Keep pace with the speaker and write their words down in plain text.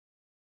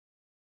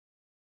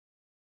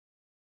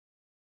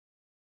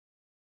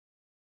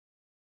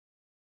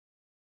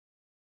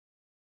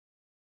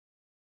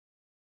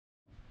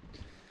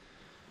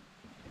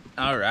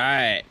All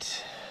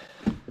right.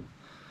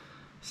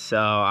 So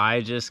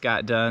I just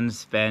got done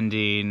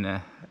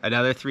spending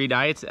another 3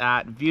 nights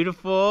at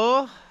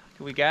beautiful,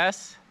 can we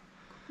guess?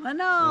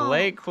 Quinault.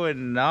 Lake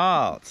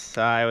Quinault.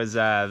 So I was,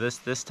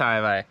 this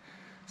time I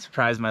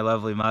surprised my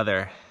lovely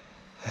mother.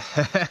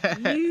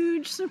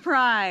 Huge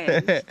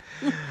surprise.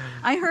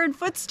 I heard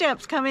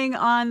footsteps coming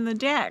on the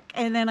deck,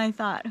 and then I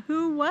thought,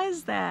 who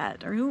was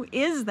that? Or who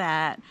is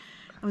that?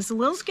 I was a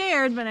little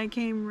scared, but I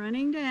came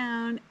running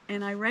down,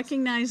 and I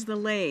recognized the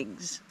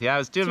legs. Yeah, I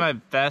was doing my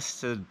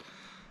best to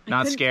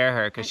not scare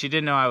her, because she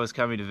didn't know I was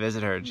coming to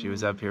visit her, and she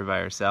was up here by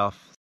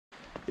herself.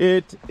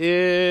 It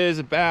is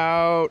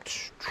about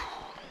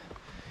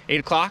 8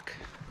 o'clock.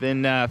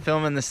 Been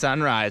filming the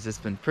sunrise. It's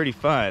been pretty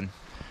fun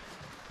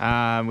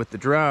with the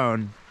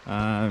drone.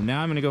 Now I'm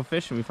gonna go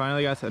fishing. We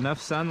finally got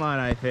enough sunlight,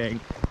 I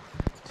think,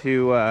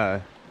 to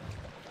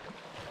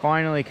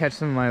finally catch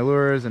some of my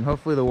lures, and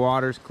hopefully the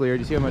water's clear. Do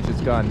you see how much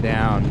it's gone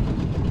down?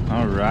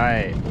 All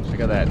right, check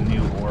out that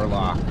new oar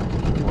lock.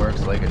 It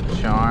works like a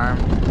charm.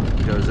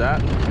 Goes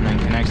up and then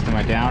connects to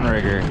my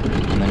downrigger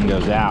and then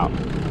goes out,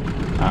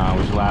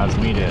 which allows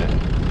me to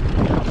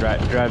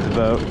drive the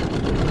boat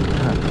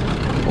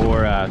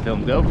or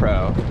film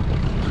GoPro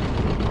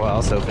while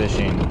also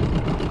fishing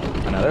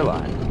another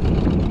line.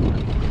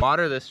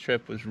 Water this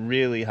trip was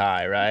really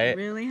high, right?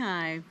 Really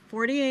high.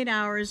 48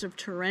 hours of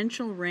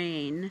torrential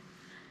rain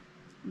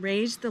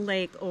raised the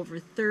lake over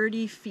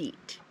 30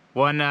 feet.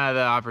 One of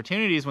the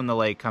opportunities when the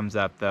lake comes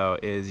up, though,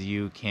 is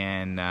you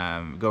can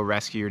go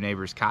rescue your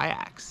neighbor's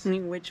kayaks.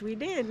 Which we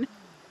did.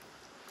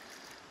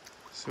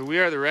 So we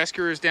are the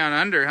rescuers down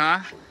under,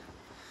 huh?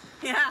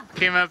 Yeah.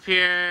 Came up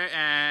here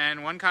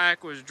and one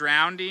kayak was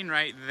drowning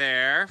right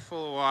there,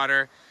 full of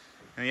water,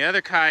 and the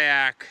other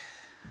kayak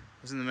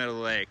was in the middle of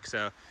the lake.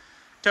 So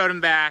towed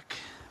him back,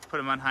 put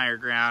him on higher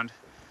ground.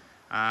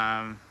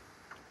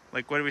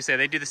 Like, what did we say?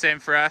 They do the same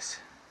for us?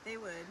 They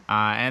would.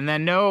 And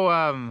then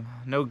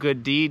no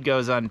good deed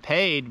goes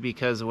unpaid,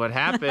 because what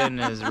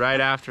happened is right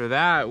after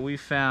that we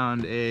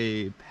found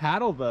a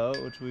paddle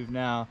boat, which we've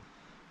now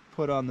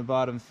put on the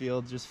bottom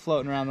field, just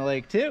floating around the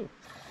lake too.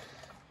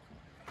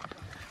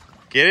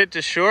 Get it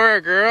to shore,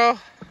 girl.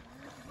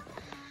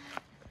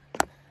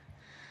 There's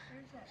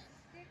that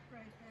stick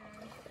right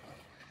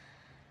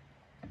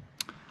there.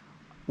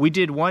 We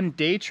did one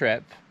day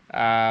trip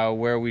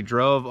where we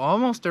drove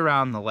almost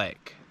around the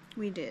lake.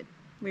 We did.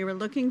 We were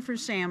looking for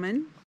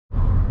salmon.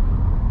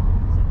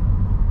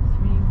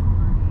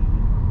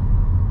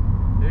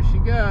 There she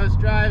goes,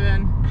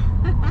 driving.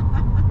 We're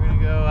gonna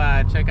go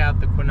check out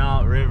the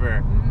Quinault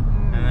River.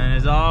 And then,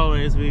 as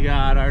always, we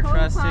got our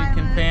trusted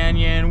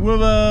companion,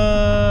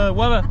 Wubba!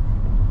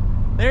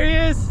 Wubba! There he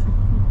is!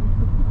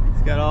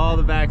 He's got all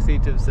the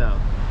backseat to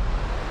himself.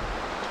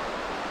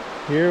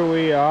 Here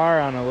we are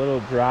on a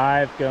little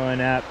drive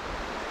going up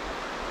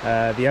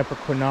the upper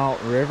Quinault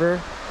River.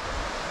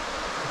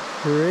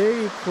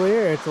 Pretty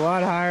clear. It's a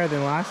lot higher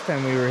than last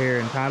time we were here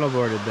and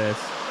paddleboarded this.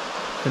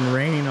 It's been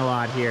raining a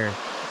lot here.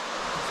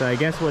 So I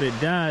guess what it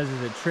does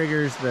is it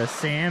triggers the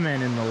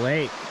salmon in the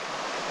lake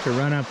to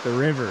run up the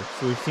river.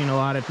 So we've seen a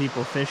lot of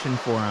people fishing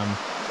for them.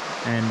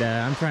 And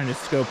I'm trying to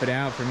scope it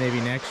out for maybe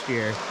next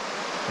year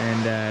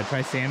and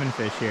try salmon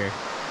fish here.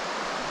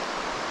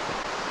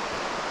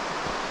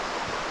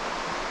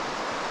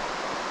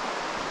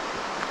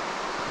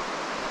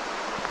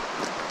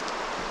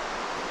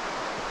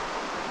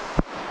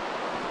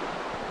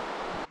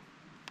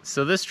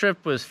 So this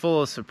trip was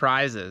full of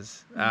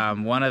surprises.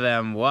 One of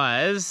them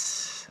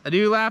was a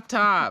new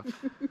laptop.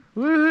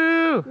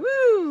 Woohoo!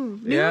 Woo!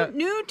 Yeah.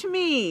 New to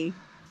me.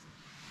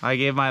 I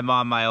gave my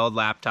mom my old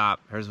laptop.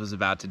 Hers was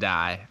about to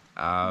die.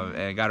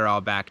 And got her all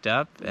backed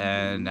up.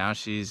 And now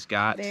she's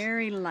got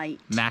very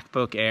light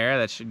MacBook Air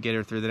that should get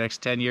her through the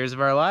next 10 years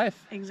of our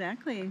life.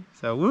 Exactly.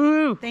 So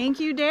woo! Thank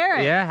you,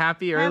 Derek. Yeah,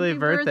 happy early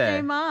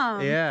birthday.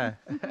 Mom. Yeah.